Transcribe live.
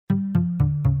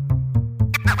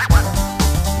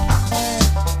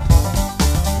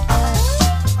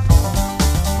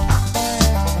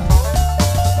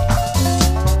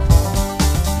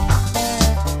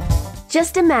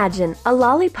Just imagine a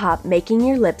lollipop making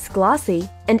your lips glossy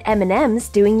and M&Ms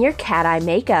doing your cat eye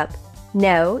makeup.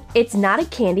 No, it's not a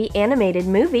candy animated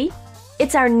movie.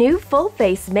 It's our new full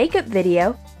face makeup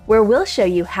video where we'll show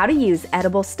you how to use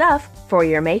edible stuff for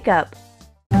your makeup.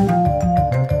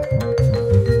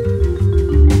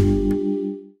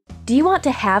 Do you want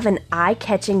to have an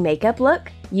eye-catching makeup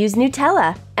look? Use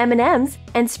Nutella, M&Ms,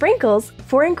 and sprinkles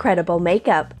for incredible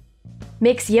makeup.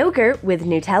 Mix yogurt with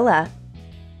Nutella.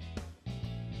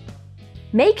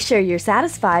 Make sure you're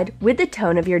satisfied with the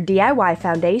tone of your DIY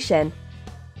foundation.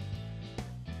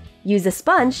 Use a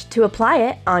sponge to apply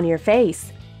it on your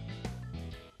face.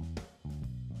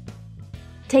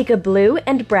 Take a blue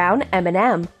and brown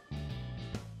M&M.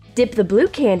 Dip the blue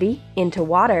candy into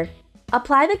water.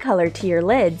 Apply the color to your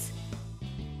lids.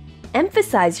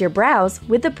 Emphasize your brows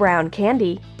with the brown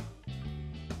candy.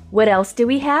 What else do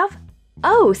we have?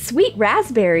 Oh, sweet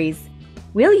raspberries!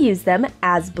 We'll use them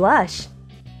as blush.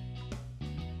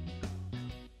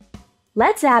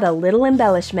 Let's add a little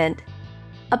embellishment.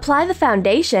 Apply the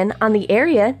foundation on the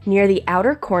area near the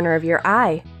outer corner of your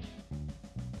eye.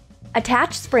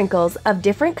 Attach sprinkles of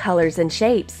different colors and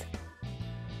shapes.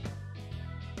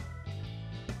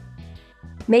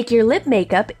 Make your lip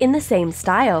makeup in the same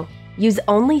style. Use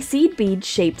only seed bead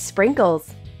shaped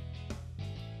sprinkles.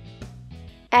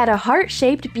 Add a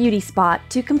heart-shaped beauty spot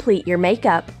to complete your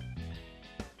makeup.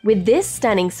 With this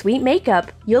stunning sweet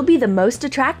makeup, you'll be the most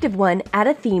attractive one at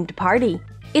a themed party.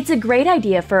 It's a great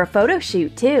idea for a photo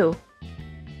shoot, too.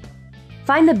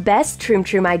 Find the best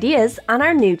Troom ideas on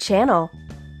our new channel.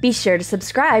 Be sure to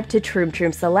subscribe to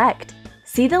Troom Select.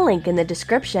 See the link in the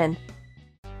description.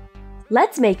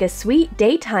 Let's make a sweet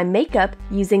daytime makeup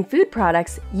using food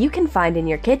products you can find in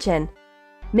your kitchen.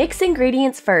 Mix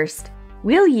ingredients first.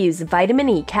 We'll use vitamin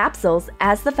E capsules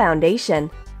as the foundation.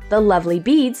 The lovely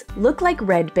beads look like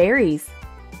red berries.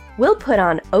 We'll put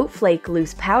on oat flake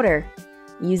loose powder.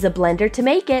 Use a blender to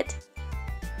make it.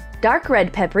 Dark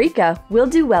red paprika will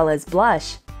do well as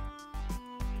blush.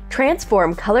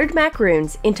 Transform colored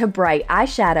macaroons into bright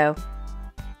eyeshadow.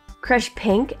 Crush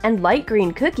pink and light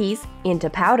green cookies into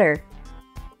powder.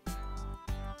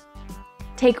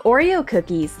 Take Oreo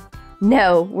cookies.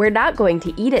 No, we're not going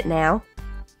to eat it now.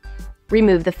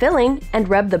 Remove the filling and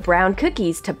rub the brown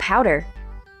cookies to powder.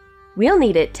 We'll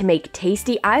need it to make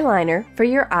tasty eyeliner for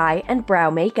your eye and brow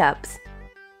makeups.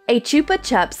 A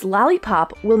Chupa-Chups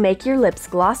lollipop will make your lips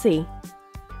glossy.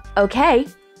 Okay,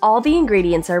 all the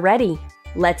ingredients are ready.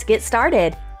 Let's get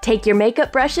started. Take your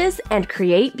makeup brushes and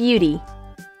create beauty.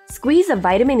 Squeeze a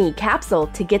vitamin E capsule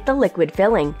to get the liquid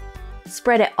filling.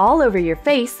 Spread it all over your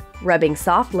face, rubbing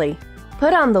softly.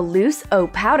 Put on the loose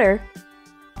oat powder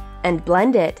and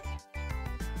blend it.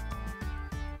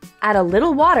 Add a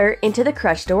little water into the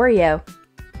crushed Oreo.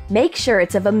 Make sure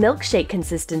it's of a milkshake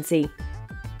consistency.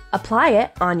 Apply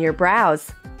it on your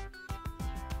brows.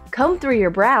 Comb through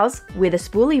your brows with a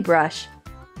spoolie brush.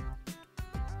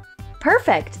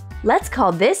 Perfect! Let's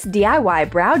call this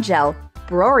DIY brow gel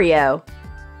Oreo.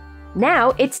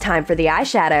 Now it's time for the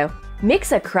eyeshadow.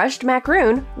 Mix a crushed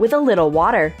macaroon with a little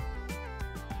water.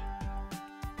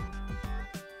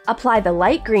 Apply the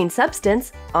light green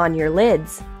substance on your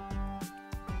lids.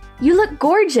 You look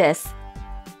gorgeous!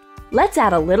 Let's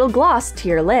add a little gloss to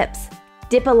your lips.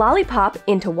 Dip a lollipop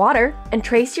into water and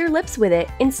trace your lips with it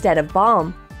instead of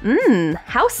balm.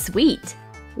 How sweet!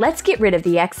 Let's get rid of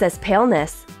the excess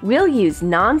paleness. We'll use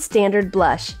non-standard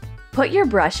blush. Put your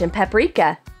brush in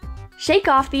Paprika. Shake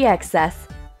off the excess.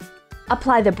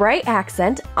 Apply the bright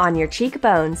accent on your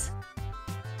cheekbones.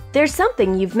 There's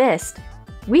something you've missed.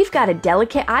 We've got a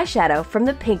delicate eyeshadow from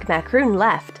the pink macaroon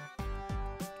left.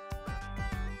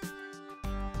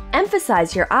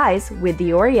 Emphasize your eyes with the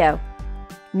Oreo.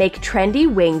 Make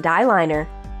trendy winged eyeliner.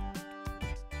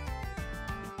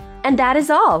 And that is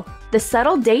all! The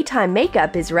subtle daytime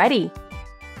makeup is ready.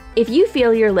 If you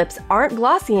feel your lips aren't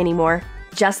glossy anymore,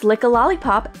 just lick a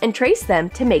lollipop and trace them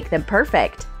to make them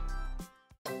perfect.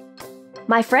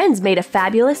 My friends made a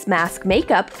fabulous mask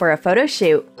makeup for a photo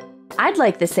shoot. I'd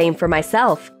like the same for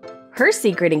myself. Her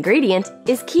secret ingredient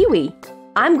is kiwi.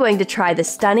 I'm going to try the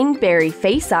stunning berry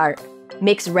face art.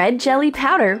 Mix red jelly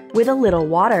powder with a little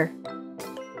water.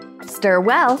 Stir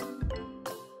well.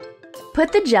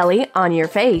 Put the jelly on your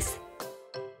face.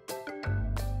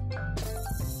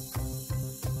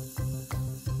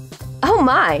 Oh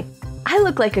my! I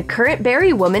look like a current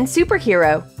berry woman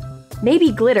superhero.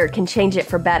 Maybe glitter can change it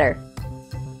for better.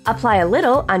 Apply a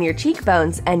little on your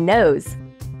cheekbones and nose.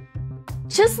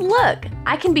 Just look!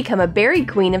 I can become a berry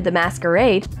queen of the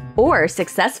masquerade or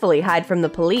successfully hide from the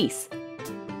police.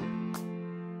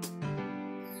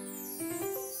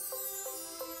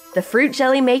 The fruit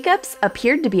jelly makeups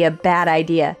appeared to be a bad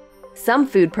idea. Some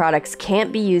food products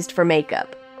can't be used for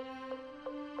makeup.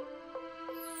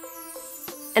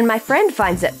 And my friend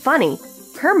finds it funny.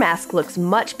 Her mask looks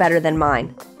much better than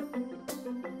mine.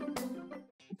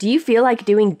 Do you feel like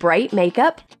doing bright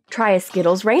makeup? Try a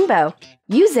Skittles rainbow.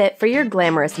 Use it for your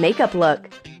glamorous makeup look.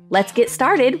 Let's get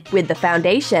started with the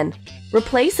foundation.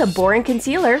 Replace a boring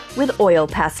concealer with oil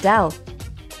pastel.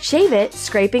 Shave it,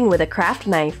 scraping with a craft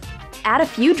knife. Add a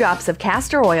few drops of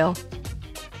castor oil.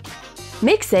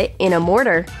 Mix it in a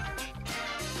mortar.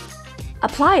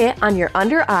 Apply it on your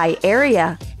under eye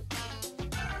area.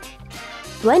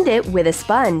 Blend it with a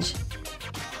sponge.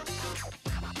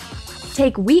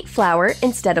 Take wheat flour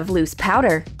instead of loose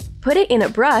powder. Put it in a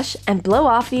brush and blow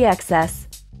off the excess.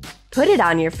 Put it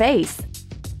on your face.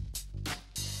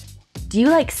 Do you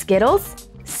like Skittles?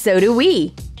 So do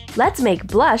we! Let's make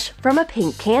blush from a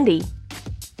pink candy.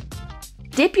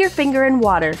 Dip your finger in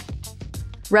water.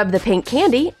 Rub the pink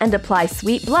candy and apply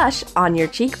sweet blush on your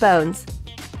cheekbones.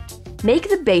 Make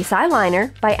the base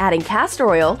eyeliner by adding castor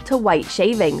oil to white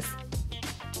shavings.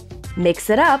 Mix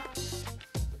it up.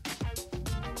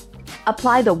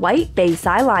 Apply the white base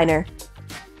eyeliner.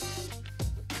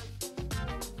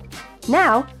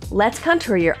 Now, let's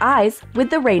contour your eyes with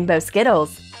the rainbow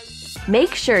Skittles.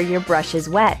 Make sure your brush is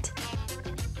wet.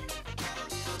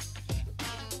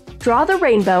 Draw the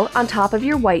rainbow on top of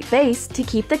your white base to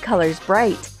keep the colors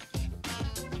bright.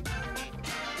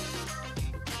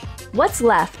 What's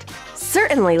left?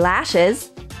 Certainly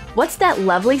lashes. What's that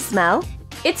lovely smell?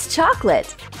 It's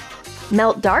chocolate.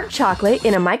 Melt dark chocolate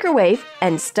in a microwave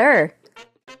and stir.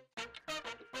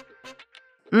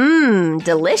 Mmm,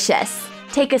 delicious!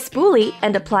 Take a spoolie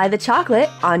and apply the chocolate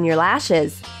on your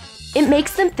lashes. It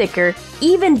makes them thicker,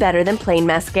 even better than plain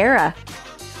mascara.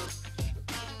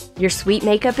 Your sweet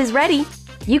makeup is ready.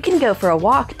 You can go for a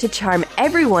walk to charm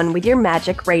everyone with your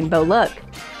magic rainbow look.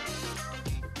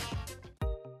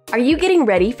 Are you getting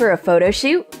ready for a photo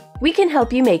shoot? We can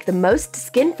help you make the most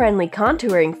skin-friendly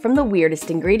contouring from the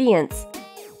weirdest ingredients.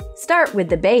 Start with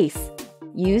the base.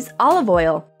 Use olive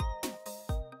oil.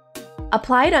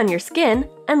 Apply it on your skin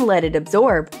and let it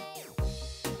absorb.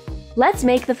 Let's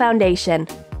make the foundation.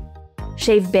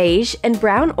 Shave beige and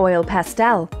brown oil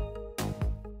pastel.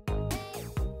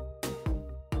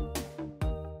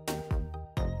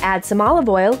 Add some olive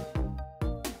oil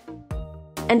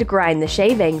and grind the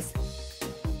shavings.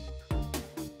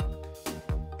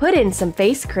 Put in some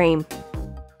face cream.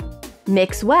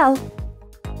 Mix well.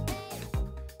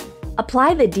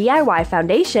 Apply the DIY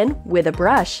foundation with a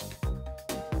brush.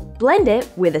 Blend it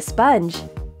with a sponge.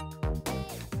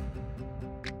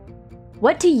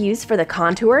 What to use for the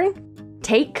contouring?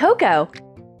 Take cocoa.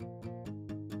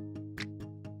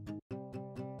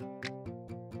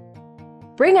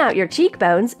 Bring out your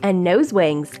cheekbones and nose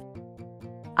wings,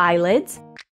 eyelids,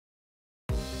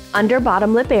 under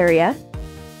bottom lip area.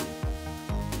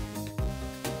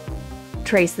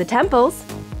 Trace the temples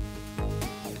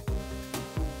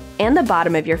and the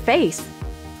bottom of your face.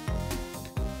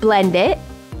 Blend it.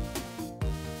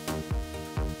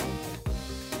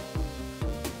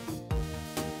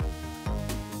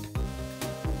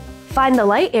 Find the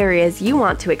light areas you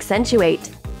want to accentuate.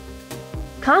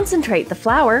 Concentrate the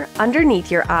flour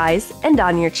underneath your eyes and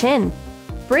on your chin.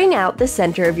 Bring out the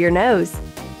center of your nose.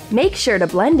 Make sure to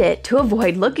blend it to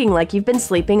avoid looking like you've been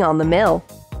sleeping on the mill.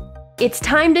 It's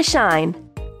time to shine.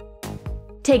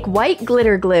 Take white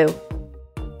glitter glue.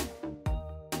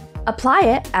 Apply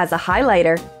it as a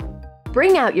highlighter.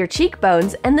 Bring out your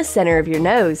cheekbones and the center of your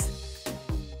nose.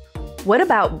 What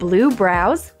about blue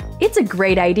brows? It's a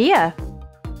great idea!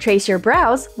 Trace your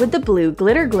brows with the blue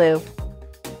glitter glue.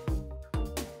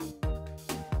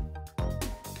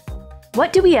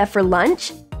 What do we have for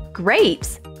lunch?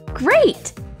 Grapes!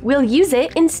 Great! We'll use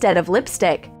it instead of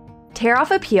lipstick. Tear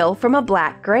off a peel from a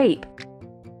black grape.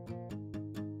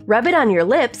 Rub it on your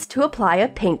lips to apply a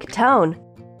pink tone.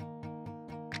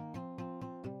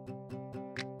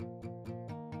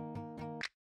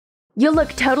 You'll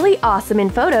look totally awesome in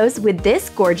photos with this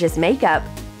gorgeous makeup.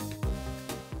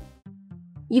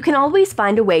 You can always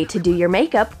find a way to do your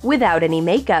makeup without any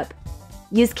makeup.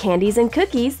 Use candies and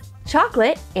cookies,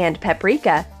 chocolate, and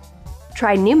paprika.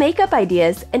 Try new makeup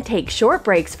ideas and take short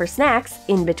breaks for snacks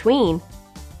in between.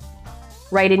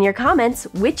 Write in your comments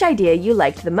which idea you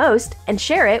liked the most and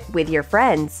share it with your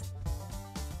friends.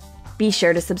 Be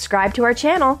sure to subscribe to our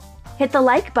channel, hit the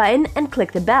like button and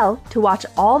click the bell to watch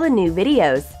all the new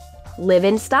videos. Live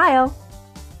in style!